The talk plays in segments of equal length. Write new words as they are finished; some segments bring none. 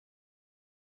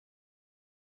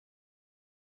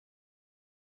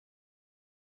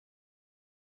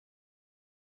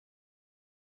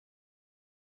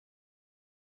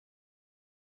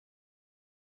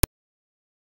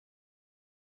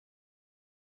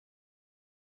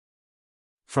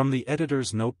From the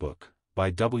Editor's Notebook, by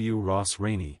W. Ross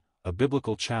Rainey, A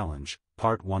Biblical Challenge,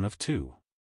 Part 1 of 2.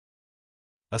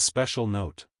 A special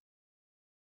note.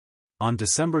 On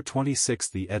December 26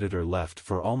 the editor left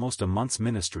for almost a month's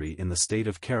ministry in the state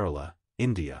of Kerala,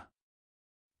 India.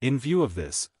 In view of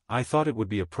this, I thought it would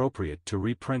be appropriate to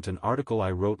reprint an article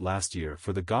I wrote last year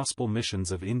for the Gospel Missions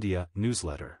of India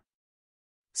newsletter.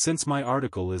 Since my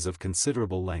article is of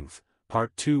considerable length,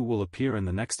 Part 2 will appear in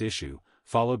the next issue,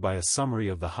 followed by a summary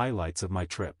of the highlights of my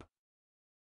trip.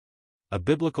 A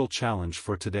Biblical Challenge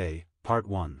for Today, Part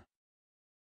 1.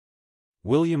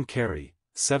 William Carey,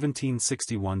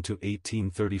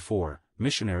 1761–1834,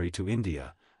 missionary to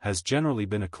India, has generally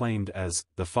been acclaimed as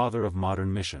the father of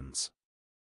modern missions.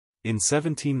 In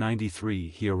 1793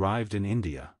 he arrived in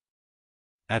India.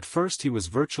 At first he was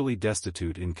virtually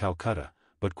destitute in Calcutta,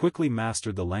 but quickly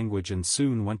mastered the language and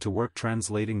soon went to work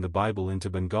translating the Bible into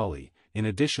Bengali, in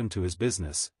addition to his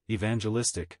business,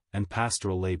 evangelistic, and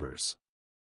pastoral labors.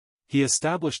 He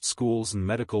established schools and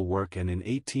medical work and in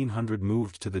 1800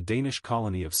 moved to the Danish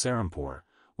colony of Serampore,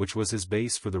 which was his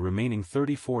base for the remaining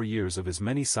 34 years of his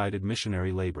many-sided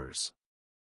missionary labors.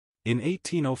 In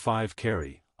 1805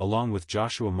 Carey, along with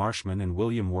Joshua Marshman and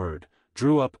William Word,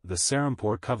 drew up the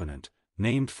Serampore Covenant,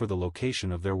 named for the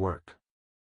location of their work.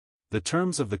 The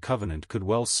terms of the covenant could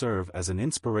well serve as an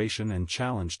inspiration and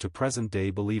challenge to present-day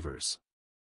believers.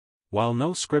 While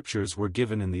no scriptures were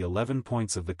given in the 11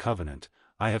 points of the covenant,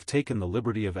 I have taken the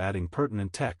liberty of adding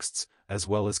pertinent texts, as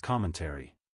well as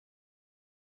commentary.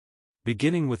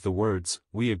 Beginning with the words,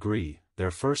 "We agree," their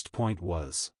first point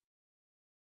was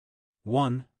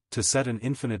 1. To set an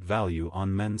infinite value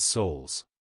on men's souls.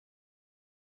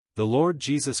 The Lord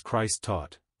Jesus Christ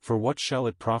taught, "For what shall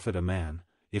it profit a man,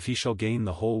 if he shall gain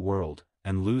the whole world,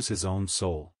 and lose his own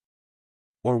soul?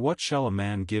 Or what shall a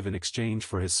man give in exchange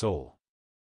for his soul?"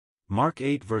 Mark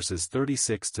 8 verses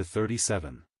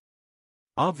 36–37.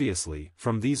 Obviously,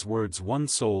 from these words one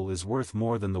soul is worth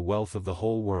more than the wealth of the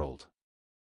whole world.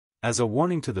 As a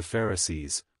warning to the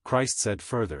Pharisees, Christ said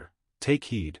further, "Take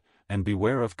heed, and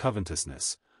beware of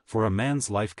covetousness, for a man's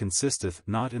life consisteth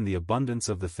not in the abundance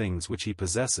of the things which he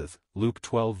possesseth." Luke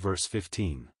 12 verse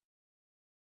 15.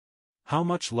 How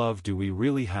much love do we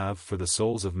really have for the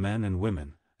souls of men and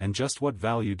women, and just what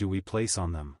value do we place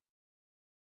on them?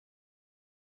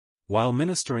 While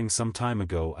ministering some time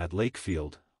ago at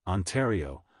Lakefield,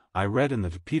 Ontario, I read in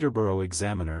the Peterborough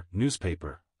Examiner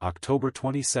newspaper, October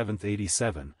 27,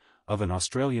 87, of an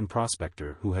Australian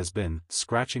prospector who has been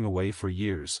scratching away for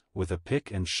years with a pick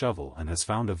and shovel and has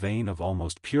found a vein of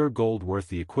almost pure gold worth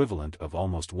the equivalent of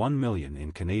almost $1 million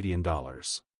in Canadian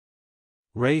dollars.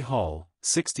 Ray Hall,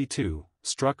 62,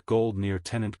 struck gold near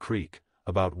Tennant Creek,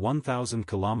 about 1,000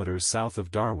 kilometers south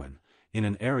of Darwin, in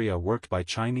an area worked by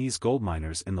Chinese gold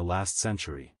miners in the last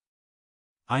century.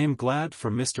 I am glad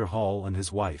for Mr. Hall and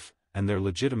his wife, and their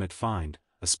legitimate find,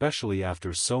 especially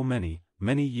after so many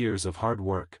years of hard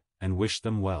work, and wish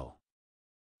them well.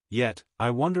 Yet,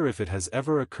 I wonder if it has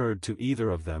ever occurred to either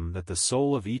of them that the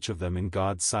soul of each of them in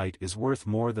God's sight is worth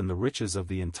more than the riches of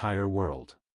the entire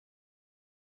world.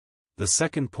 The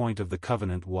second point of the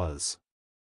covenant was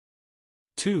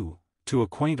 2. To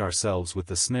acquaint ourselves with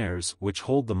the snares which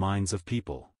hold the minds of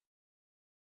people.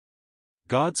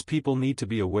 God's people need to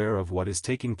be aware of what is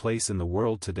taking place in the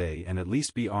world today and at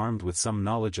least be armed with some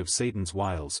knowledge of Satan's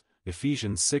wiles,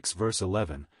 Ephesians 6 verse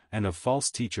 11, and of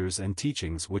false teachers and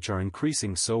teachings which are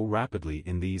increasing so rapidly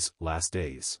in these last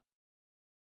days.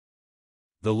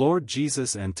 The Lord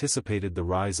Jesus anticipated the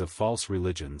rise of false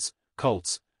religions,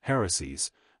 cults,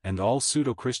 heresies, and all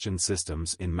pseudo-Christian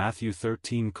systems in Matthew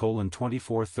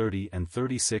 13:24-30 and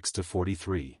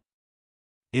 36–43.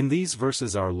 In these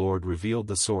verses our Lord revealed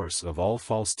the source of all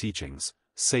false teachings,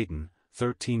 Satan,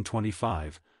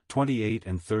 13:25, 28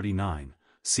 and 39,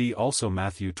 see also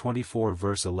Matthew 24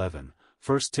 verse 11,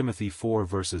 1 Timothy 4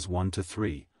 verses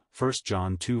 1–3, 1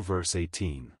 John 2 verse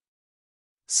 18.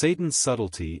 Satan's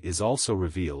subtlety is also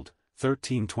revealed,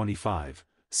 13:25,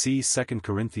 see 2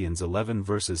 Corinthians 11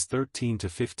 verses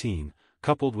 13–15,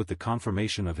 coupled with the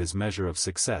confirmation of his measure of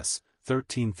success,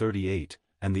 13:38,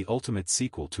 and the ultimate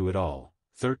sequel to it all,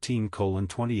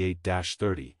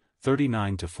 13:28–30,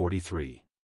 39–43.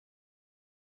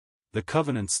 The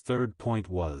covenant's third point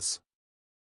was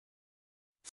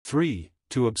 3.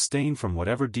 To abstain from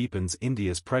whatever deepens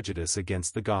India's prejudice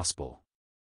against the gospel.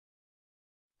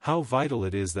 How vital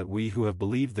it is that we who have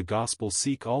believed the gospel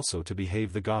seek also to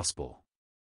behave the gospel.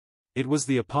 It was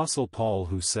the Apostle Paul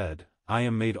who said, "I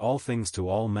am made all things to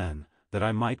all men, that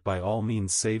I might by all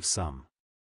means save some.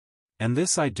 And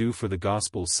this I do for the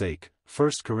gospel's sake."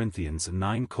 1 Corinthians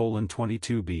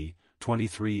 9:22b,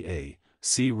 23a,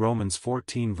 see Romans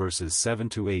 14 verses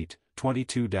 7-8,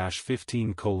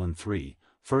 22-15:3,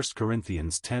 1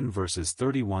 Corinthians 10 verses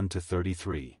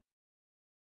 31-33.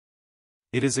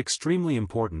 It is extremely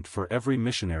important for every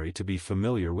missionary to be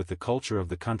familiar with the culture of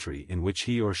the country in which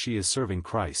he or she is serving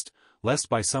Christ, lest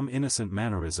by some innocent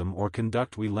mannerism or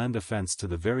conduct we lend offense to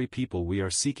the very people we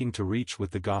are seeking to reach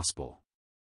with the gospel.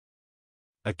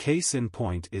 A case in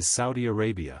point is Saudi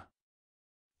Arabia.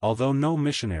 Although no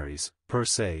missionaries, per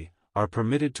se, are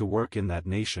permitted to work in that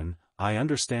nation, I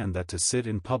understand that to sit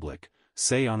in public,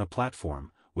 say on a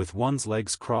platform, with one's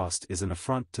legs crossed is an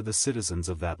affront to the citizens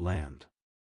of that land.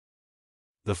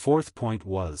 The fourth point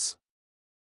was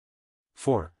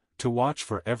 4. To watch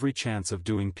for every chance of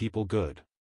doing people good.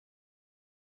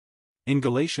 In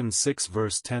Galatians 6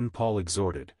 verse 10 Paul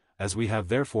exhorted, "As we have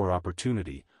therefore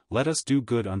opportunity, let us do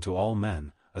good unto all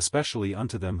men, especially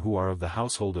unto them who are of the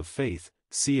household of faith,"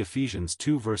 see Ephesians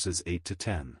 2 verses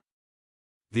 8-10.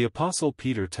 The Apostle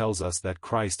Peter tells us that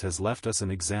Christ has left us an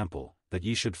example, that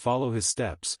ye should follow his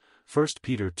steps, 1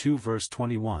 Peter 2 verse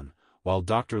 21, while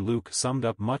Dr. Luke summed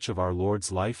up much of our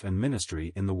Lord's life and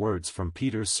ministry in the words from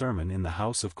Peter's sermon in the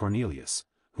house of Cornelius,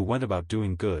 who went about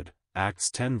doing good,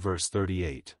 Acts 10 verse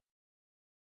 38.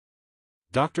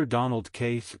 Dr. Donald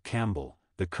K. Campbell,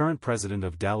 the current president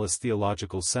of Dallas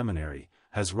Theological Seminary,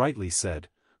 has rightly said,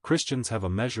 "Christians have a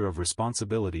measure of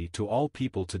responsibility to all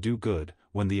people to do good,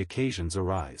 when the occasions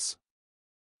arise."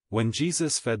 When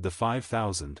Jesus fed the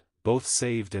 5,000, both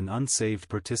saved and unsaved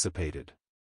participated.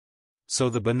 So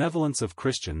the benevolence of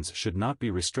Christians should not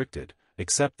be restricted,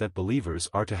 except that believers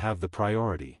are to have the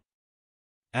priority.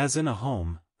 As in a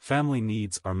home, family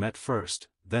needs are met first,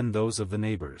 then those of the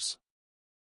neighbors.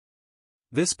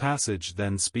 This passage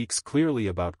then speaks clearly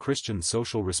about Christian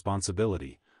social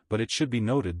responsibility, but it should be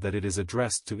noted that it is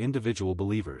addressed to individual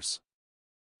believers.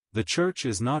 The church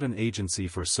is not an agency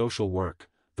for social work,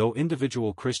 though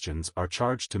individual Christians are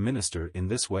charged to minister in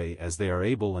this way as they are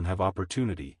able and have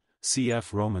opportunity.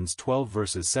 Cf. Romans 12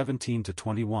 verses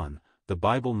 17-21, the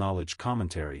Bible Knowledge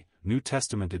Commentary, New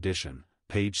Testament edition,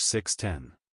 page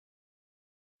 610.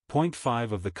 Point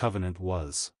 5 of the covenant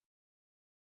was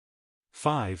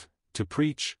 5. To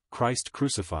preach Christ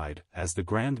crucified as the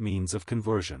grand means of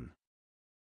conversion.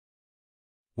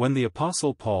 When the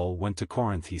Apostle Paul went to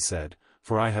Corinth he said,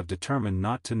 "For I have determined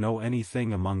not to know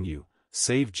anything among you,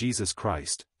 save Jesus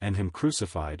Christ, and him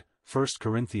crucified," 1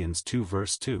 Corinthians 2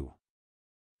 verse 2.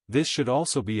 This should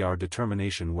also be our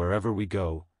determination wherever we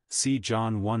go, see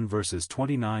John 1 verses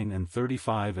 29 and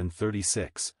 35 and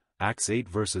 36, Acts 8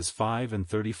 verses 5 and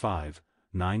 35,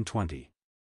 9:20.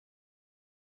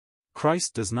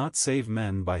 Christ does not save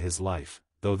men by his life,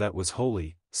 though that was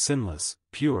holy, sinless,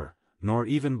 pure, nor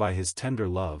even by his tender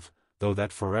love, though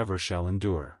that forever shall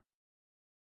endure.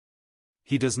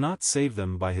 He does not save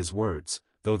them by his words,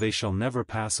 though they shall never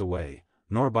pass away,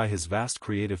 nor by his vast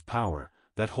creative power,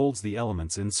 that holds the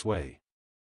elements in sway.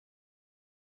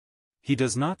 He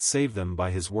does not save them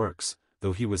by his works,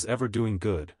 though he was ever doing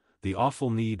good, the awful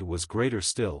need was greater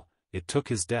still, it took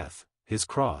his death, his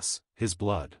cross, his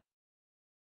blood.